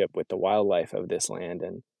relationship with the wildlife of this land.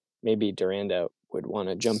 And maybe Daranda would want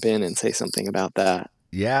to jump in and say something about that.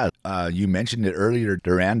 Yeah, you mentioned it earlier,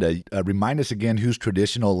 Daranda. Remind us again whose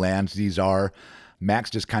traditional lands these are. Max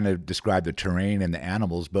just kind of described the terrain and the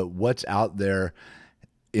animals, but what's out there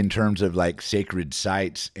in terms of like sacred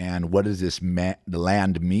sites, and what does this the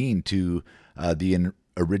land mean to the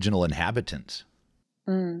original inhabitants?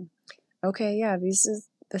 Mm. Okay, yeah, this is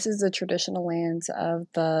the traditional lands of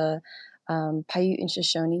the Paiute and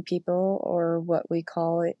Shoshone people, or what we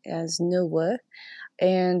call it as Nilwa.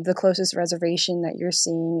 And the closest reservation that you're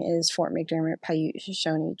seeing is Fort McDermitt Paiute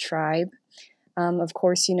Shoshone tribe. Of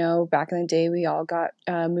course, back in the day, we all got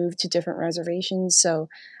moved to different reservations. So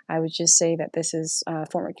I would just say that this is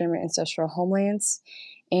Fort McDermitt ancestral homelands.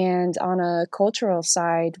 And on a cultural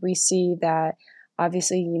side, we see that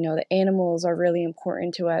obviously, the animals are really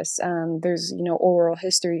important to us. There's, oral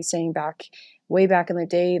history saying way back in the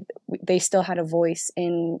day, they still had a voice,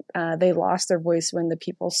 and they lost their voice when the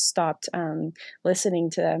people stopped listening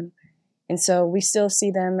to them. And so we still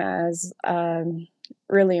see them as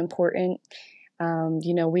really important.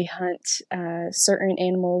 We hunt certain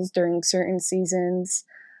animals during certain seasons,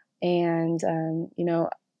 and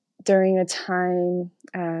during a time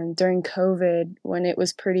during COVID when it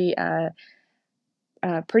was pretty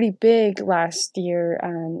big last year.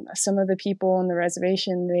 Some of the people on the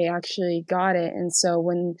reservation, they actually got it, and so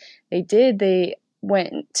when they did, they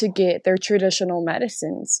went to get their traditional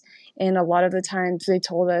medicines, and a lot of the times they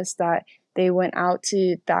told us that they went out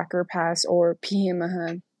to Thacker Pass or Peehee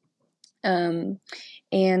Mu'huh,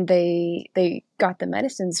 and they got the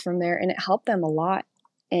medicines from there, and it helped them a lot.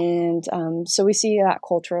 And so we see that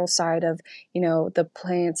cultural side of the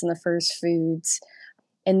plants and the first foods.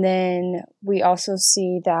 And then we also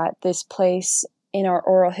see that this place in our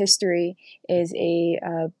oral history is a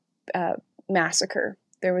massacre.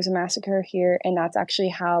 There was a massacre here, and that's actually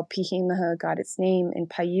how Peehee Mu'huh got its name. In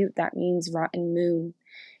Paiute, that means rotten moon.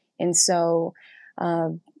 And so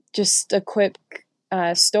just a quick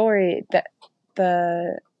story that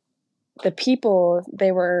the people,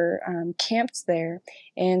 they were camped there.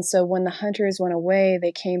 And so when the hunters went away,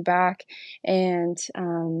 they came back, and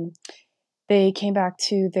they came back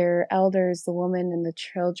to their elders, the women and the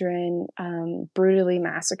children, brutally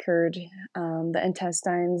massacred, the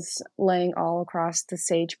intestines laying all across the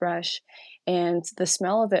sagebrush. And the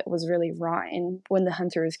smell of it was really rotten when the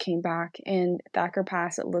hunters came back. And Thacker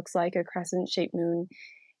Pass, it looks like a crescent-shaped moon.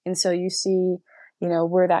 And so you see,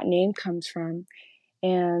 where that name comes from.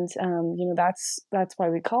 And, that's why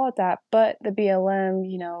we call it that. But the BLM,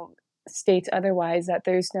 states otherwise, that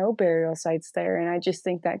there's no burial sites there. And I just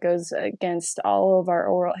think that goes against all of our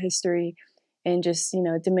oral history and just,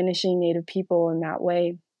 diminishing Native people in that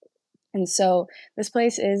way. And so this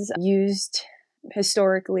place is used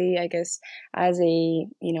historically, I guess, as a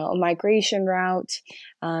migration route.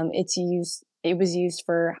 It was used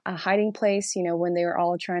for a hiding place, when they were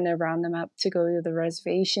all trying to round them up to go to the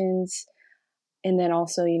reservations, and then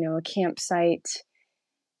also, a campsite.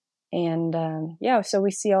 And so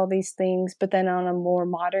we see all these things. But then on a more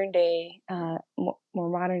modern day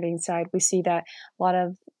side, we see that a lot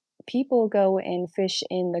of people go and fish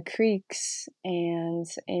in the creeks and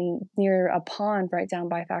near a pond right down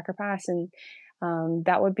by Thacker Pass, and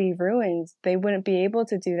that would be ruined. They wouldn't be able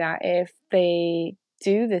to do that if they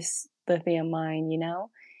do this lithium mine,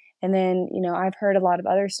 And then, I've heard a lot of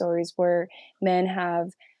other stories where men have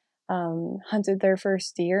hunted their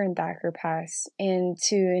first deer in Thacker Pass, and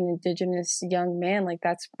to an indigenous young man, like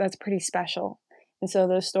that's pretty special. And so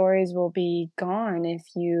those stories will be gone if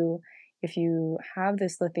you have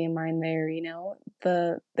this lithium mine there.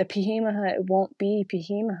 The Peehee Mu'huh, it won't be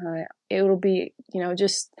Peehee Mu'huh. It will be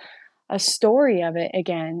just a story of it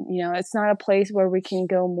again. It's not a place where we can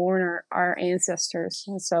go mourn our ancestors.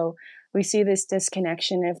 And so we see this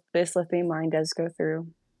disconnection if this lithium mine does go through.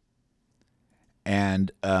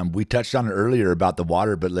 And we touched on it earlier about the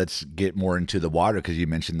water, but let's get more into the water, because you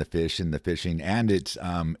mentioned the fish and the fishing, and it's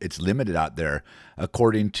limited out there.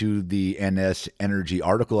 According to the NS Energy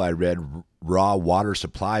article I read, raw water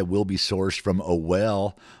supply will be sourced from a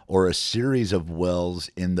well or a series of wells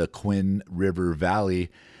in the Quinn River Valley.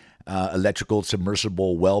 Electrical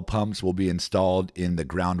submersible well pumps will be installed in the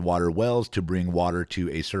groundwater wells to bring water to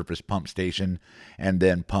a surface pump station and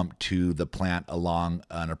then pumped to the plant along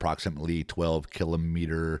an approximately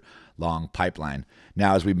 12-kilometer long pipeline.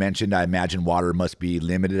 Now, as we mentioned, I imagine water must be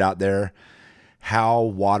limited out there. How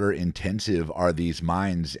water intensive are these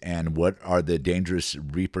mines, and what are the dangerous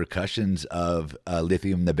repercussions of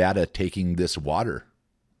Lithium Nevada taking this water?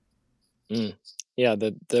 Yeah,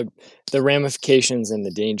 the ramifications and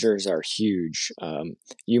the dangers are huge.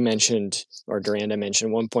 You mentioned, or Daranda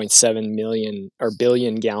mentioned, 1.7 million or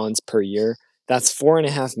billion gallons per year. That's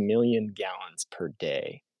 4.5 million gallons per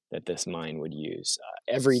day that this mine would use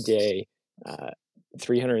every day,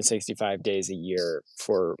 365 days a year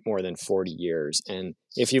for more than 40 years. And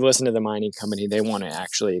if you listen to the mining company, they want to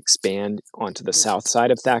actually expand onto the south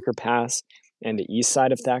side of Thacker Pass and the east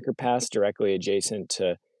side of Thacker Pass, directly adjacent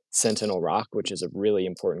to Sentinel Rock, which is a really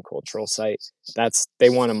important cultural site. They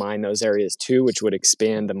want to mine those areas too, which would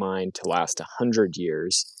expand the mine to last 100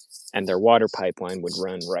 years, and their water pipeline would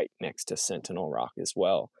run right next to Sentinel Rock as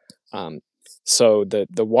well. So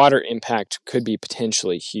the water impact could be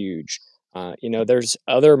potentially huge. There's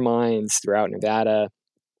other mines throughout Nevada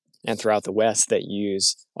and throughout the West that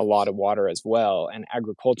use a lot of water as well, and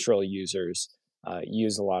agricultural users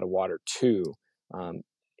use a lot of water too.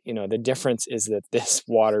 The difference is that this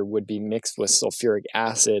water would be mixed with sulfuric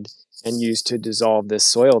acid and used to dissolve this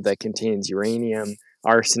soil that contains uranium,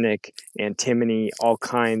 arsenic, antimony, all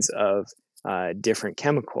kinds of different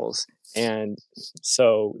chemicals. And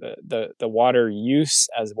so the water use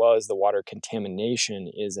as well as the water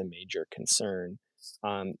contamination is a major concern.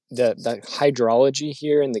 The hydrology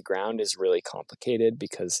here in the ground is really complicated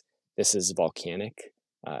because this is a volcanic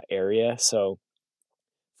area. So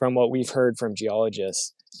from what we've heard from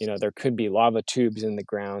geologists, there could be lava tubes in the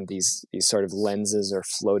ground, these sort of lenses or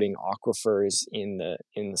floating aquifers in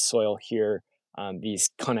the soil here, these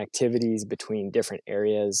connectivities between different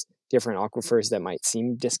areas, different aquifers that might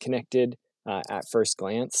seem disconnected at first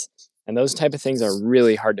glance. And those type of things are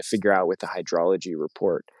really hard to figure out with the hydrology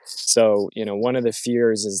report. So, one of the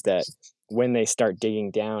fears is that when they start digging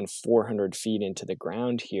down 400 feet into the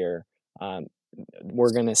ground here,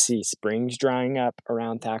 we're going to see springs drying up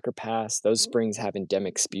around Thacker Pass. Those springs have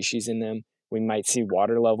endemic species in them. We might see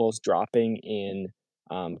water levels dropping in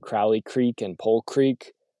Crowley Creek and Pole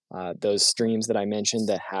Creek, those streams that I mentioned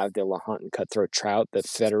that have the Lahontan cutthroat trout, the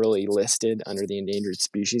federally listed under the Endangered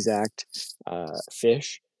Species Act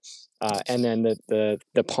fish. And then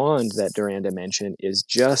the pond that Daranda mentioned is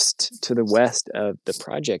just to the west of the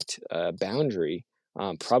project boundary,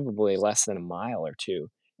 probably less than a mile or two.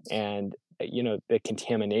 And the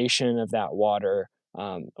contamination of that water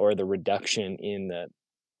or the reduction in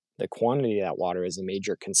the quantity of that water is a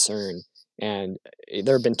major concern. And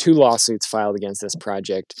there have been 2 lawsuits filed against this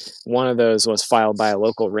project. One of those was filed by a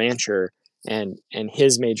local rancher, and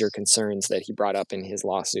his major concerns that he brought up in his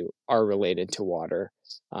lawsuit are related to water.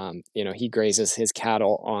 He grazes his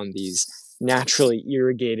cattle on these naturally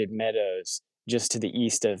irrigated meadows just to the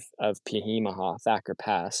east of Peehee Mu'huh, Thacker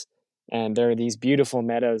Pass. And there are these beautiful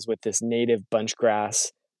meadows with this native bunch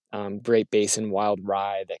grass, Great Basin wild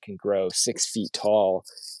rye that can grow 6 feet tall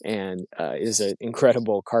and is an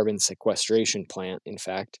incredible carbon sequestration plant, in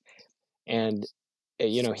fact. And,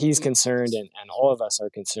 he's concerned, and all of us are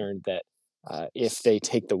concerned that if they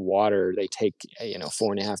take the water, they take,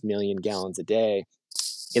 4.5 million gallons a day,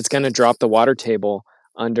 it's going to drop the water table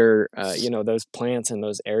under, those plants and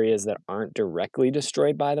those areas that aren't directly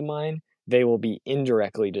destroyed by the mine. They will be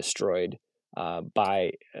indirectly destroyed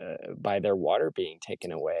by their water being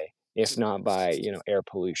taken away, if not by air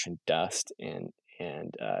pollution, dust, and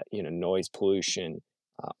noise pollution,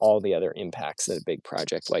 all the other impacts that a big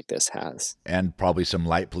project like this has, and probably some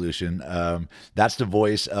light pollution. That's the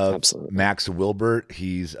voice of Absolutely. Max Wilbert.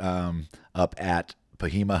 He's up at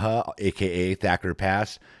Peehee Mu'huh, aka Thacker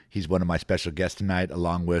Pass. He's one of my special guests tonight,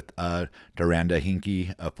 along with Daranda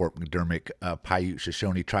Hinkey, a Fort McDermitt Paiute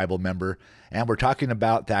Shoshone tribal member. And we're talking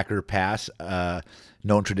about Thacker Pass,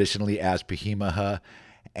 known traditionally as Peehee Mu'huh.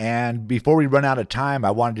 And before we run out of time,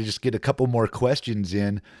 I wanted to just get a couple more questions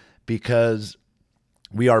in, because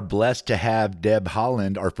we are blessed to have Deb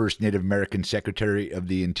Haaland, our first Native American Secretary of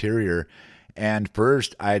the Interior. And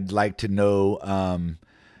first, I'd like to know,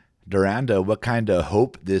 Daranda, what kind of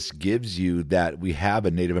hope this gives you that we have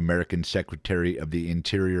a Native American Secretary of the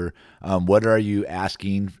Interior. What are you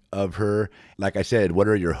asking of her? Like I said, what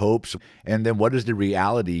are your hopes? And then what is the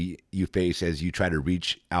reality you face as you try to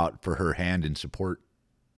reach out for her hand and support?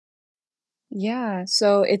 Yeah,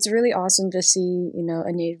 so it's really awesome to see,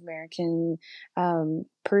 a Native American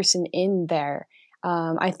person in there.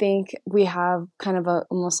 I think we have kind of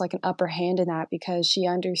almost like an upper hand in that, because she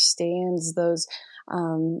understands those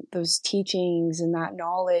teachings and that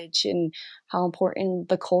knowledge and how important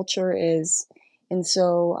the culture is. And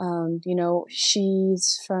so,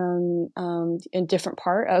 she's from a different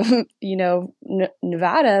part of,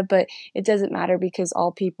 Nevada, but it doesn't matter, because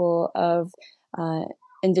all people of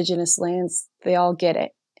indigenous lands, they all get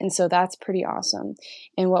it. And so that's pretty awesome.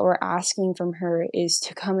 And what we're asking from her is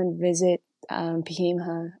to come and visit Peehee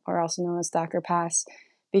Mu'huh, or also known as Thacker Pass,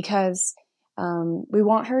 because we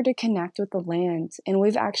want her to connect with the land. And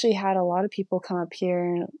we've actually had a lot of people come up here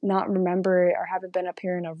and not remember it or haven't been up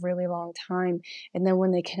here in a really long time. And then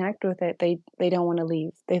when they connect with it, they don't want to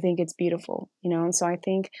leave. They think it's beautiful, And so I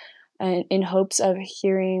think in hopes of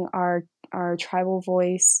hearing our tribal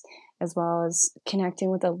voice, as well as connecting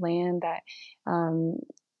with the land, that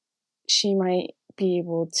she might be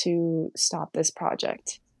able to stop this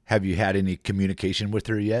project. Have you had any communication with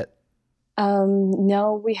her yet?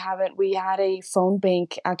 No, we haven't. We had a phone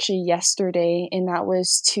bank actually yesterday, and that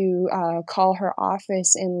was to call her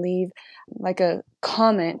office and leave like a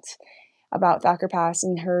comment about Thacker Pass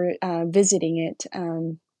and her visiting it.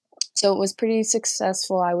 So it was pretty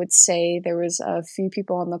successful, I would say. There was a few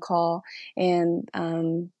people on the call, and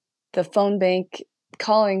the phone bank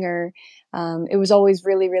calling her, it was always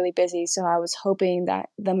really, really busy. So I was hoping that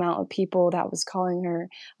the amount of people that was calling her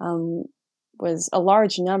was a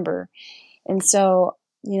large number. And so,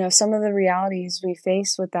 some of the realities we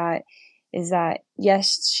face with that is that,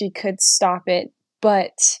 yes, she could stop it,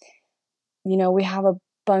 but, we have a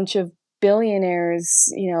bunch of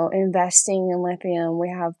billionaires, investing in lithium. We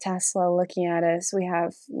have Tesla looking at us. We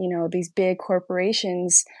have, these big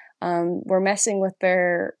corporations. We're messing with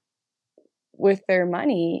their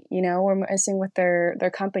money. We're messing with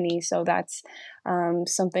their company. So that's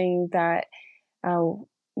something that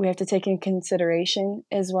we have to take in consideration,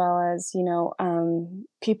 as well as,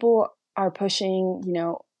 people are pushing,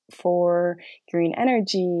 for green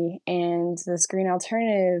energy and this green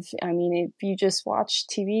alternative. I mean, if you just watch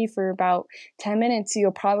TV for about 10 minutes,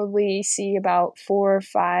 you'll probably see about 4 or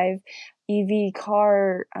 5 EV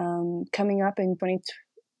car coming up in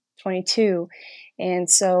 2022. And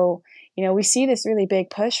so, we see this really big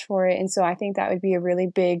push for it. And so I think that would be a really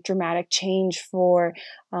big dramatic change for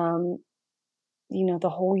the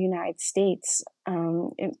whole United States,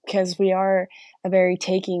 because we are a very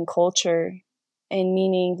taking culture, and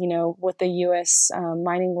meaning, with the U.S.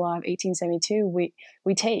 Mining Law of 1872, we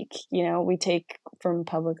take from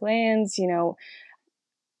public lands.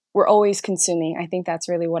 We're always consuming. I think that's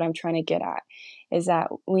really what I'm trying to get at, is that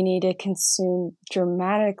we need to consume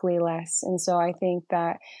dramatically less. And so I think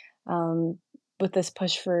that with this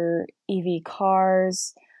push for EV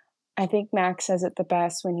cars, I think Max says it the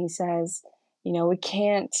best when he says, we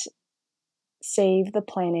can't save the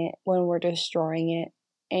planet when we're destroying it.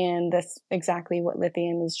 And that's exactly what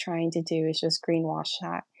lithium is trying to do, is just greenwash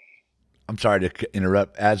that. I'm sorry to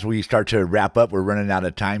interrupt. As we start to wrap up, we're running out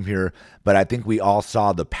of time here, but I think we all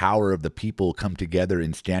saw the power of the people come together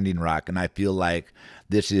in Standing Rock, and I feel like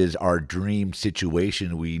this is our dream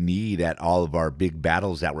situation we need at all of our big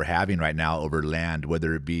battles that we're having right now over land,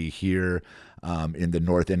 whether it be here in the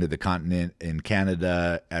north end of the continent, in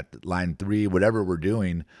Canada, at Line 3, whatever we're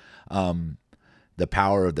doing. The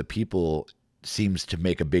power of the people seems to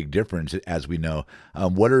make a big difference, as we know.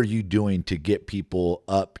 What are you doing to get people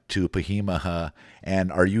up to Peehee Mu'huh?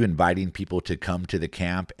 And are you inviting people to come to the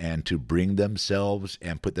camp and to bring themselves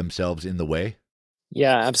and put themselves in the way?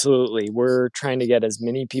 Yeah, absolutely. We're trying to get as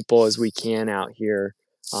many people as we can out here.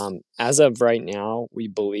 As of right now, we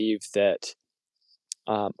believe that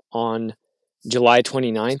on July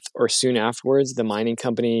 29th or soon afterwards, the mining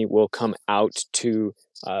company will come out to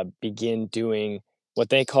begin doing what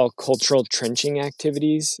they call cultural trenching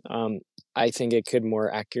activities. I think it could more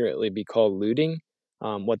accurately be called looting.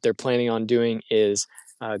 What they're planning on doing is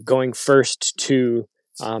going first to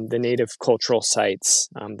the native cultural sites,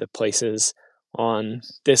 the places on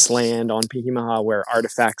this land, on Peehee Mu'huh, where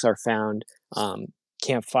artifacts are found,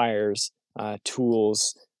 campfires,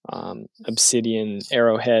 tools, obsidian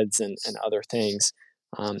arrowheads, and other things,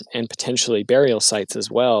 and potentially burial sites as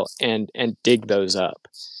well, and dig those up.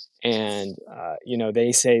 And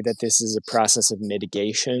they say that this is a process of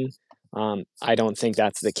mitigation. I don't think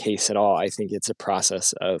that's the case at all. I think it's a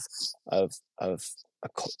process of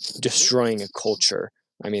destroying a culture.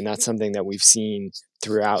 I mean, that's something that we've seen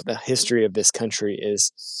throughout the history of this country,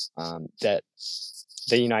 is that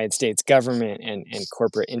the United States government and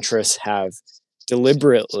corporate interests have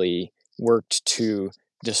deliberately worked to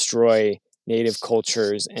destroy native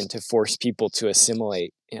cultures and to force people to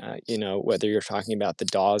assimilate, whether you're talking about the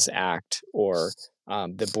Dawes Act or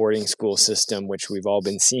the boarding school system, which we've all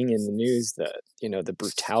been seeing in the news, the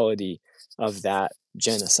brutality of that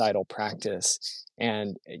genocidal practice.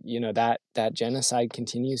 And, that genocide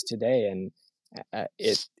continues today. And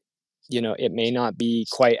it may not be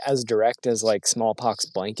quite as direct as like smallpox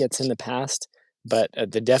blankets in the past, but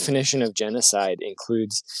the definition of genocide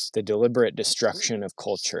includes the deliberate destruction of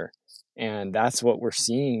culture. And that's what we're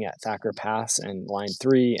seeing at Thacker Pass and Line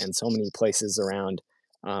 3 and so many places around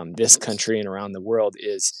this country and around the world,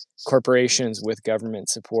 is corporations with government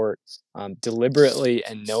support deliberately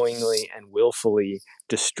and knowingly and willfully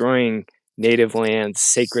destroying native lands,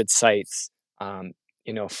 sacred sites,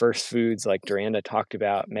 first foods like Daranda talked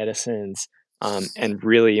about, medicines, and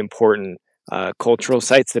really important cultural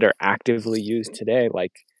sites that are actively used today,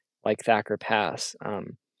 like Thacker Pass.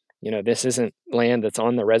 This isn't land that's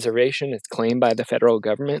on the reservation. It's claimed by the federal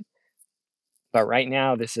government. But right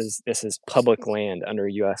now, this is public land under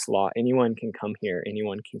U.S. law. Anyone can come here.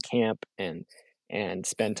 Anyone can camp and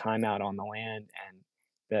spend time out on the land. And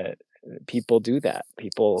the people do that.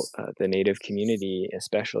 People, the Native community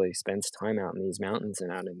especially, spends time out in these mountains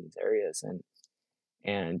and out in these areas.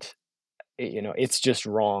 And it's just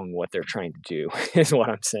wrong what they're trying to do is what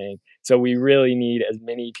I'm saying. So we really need as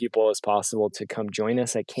many people as possible to come join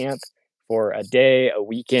us at camp for a day, a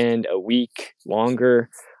weekend, a week, longer.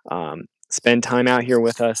 Spend time out here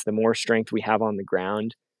with us. The more strength we have on the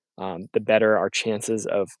ground, the better our chances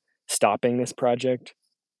of stopping this project.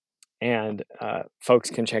 And folks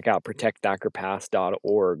can check out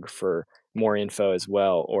protecttthackerpass.org for more info as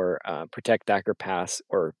well, or Protect Thacker Pass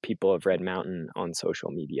or People of Red Mountain on social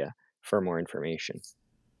media for more information.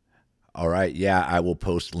 All right. Yeah, I will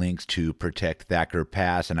post links to Protect Thacker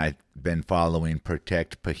Pass, and I've been following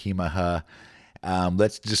Protect Peehee Mu'huh.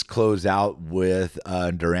 Let's just close out with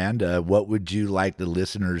Daranda. What would you like the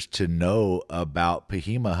listeners to know about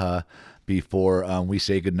Peehee Mu'huh before we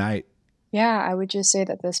say goodnight? Yeah, I would just say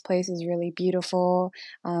that this place is really beautiful.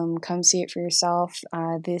 Come see it for yourself.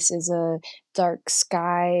 This is a dark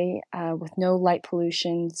sky with no light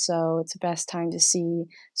pollution, so it's the best time to see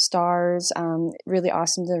stars. Really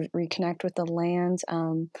awesome to reconnect with the land,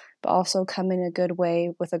 but also come in a good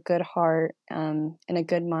way with a good heart and a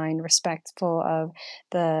good mind, respectful of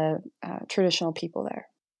the traditional people there.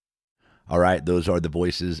 All right, those are the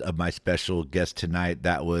voices of my special guest tonight.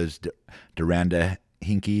 That was Daranda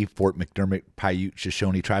Hinkey, Fort McDermitt Paiute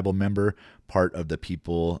Shoshone tribal member, part of the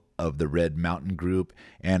People of the Red Mountain Group.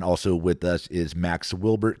 And also with us is Max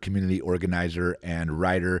Wilbert, community organizer and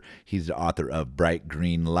writer. He's the author of Bright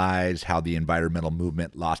Green Lies, How the Environmental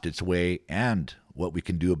Movement Lost Its Way and What We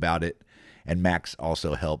Can Do About It. And Max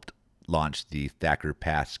also helped launch the Thacker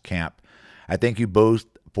Pass camp. I thank you both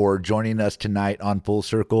for joining us tonight on Full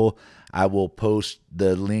Circle. I will post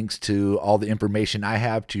the links to all the information I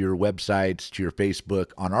have to your websites, to your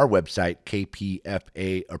Facebook, on our website,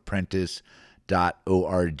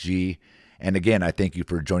 kpfaapprentice.org. And again, I thank you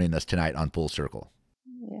for joining us tonight on Full Circle.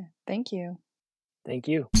 Yeah, thank you. Thank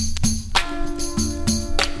you.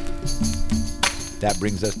 That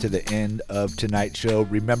brings us to the end of tonight's show.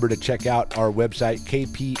 Remember to check out our website,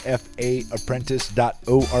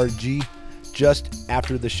 kpfaapprentice.org, just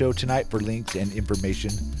after the show tonight for links and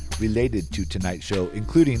information related to tonight's show,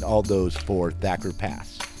 including all those for Thacker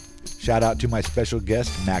Pass. Shout out to my special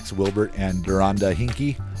guests, Max Wilbert and Daranda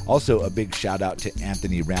Hinkey. Also, a big shout out to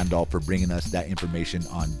Anthony Randolph for bringing us that information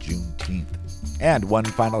on Juneteenth. And one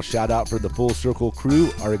final shout out for the Full Circle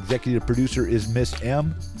crew. Our executive producer is Miss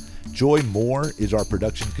M. Joy Moore is our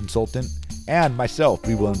production consultant. And myself,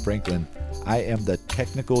 Free Will Franklin. I am the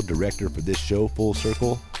technical director for this show, Full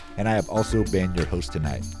Circle, and I have also been your host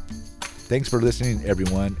tonight. Thanks for listening,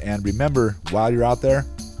 everyone. And remember, while you're out there,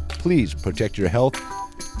 please protect your health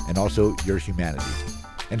and also your humanity.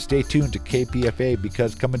 And stay tuned to KPFA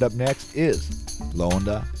because coming up next is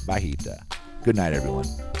Londa Bajita. Good night, everyone.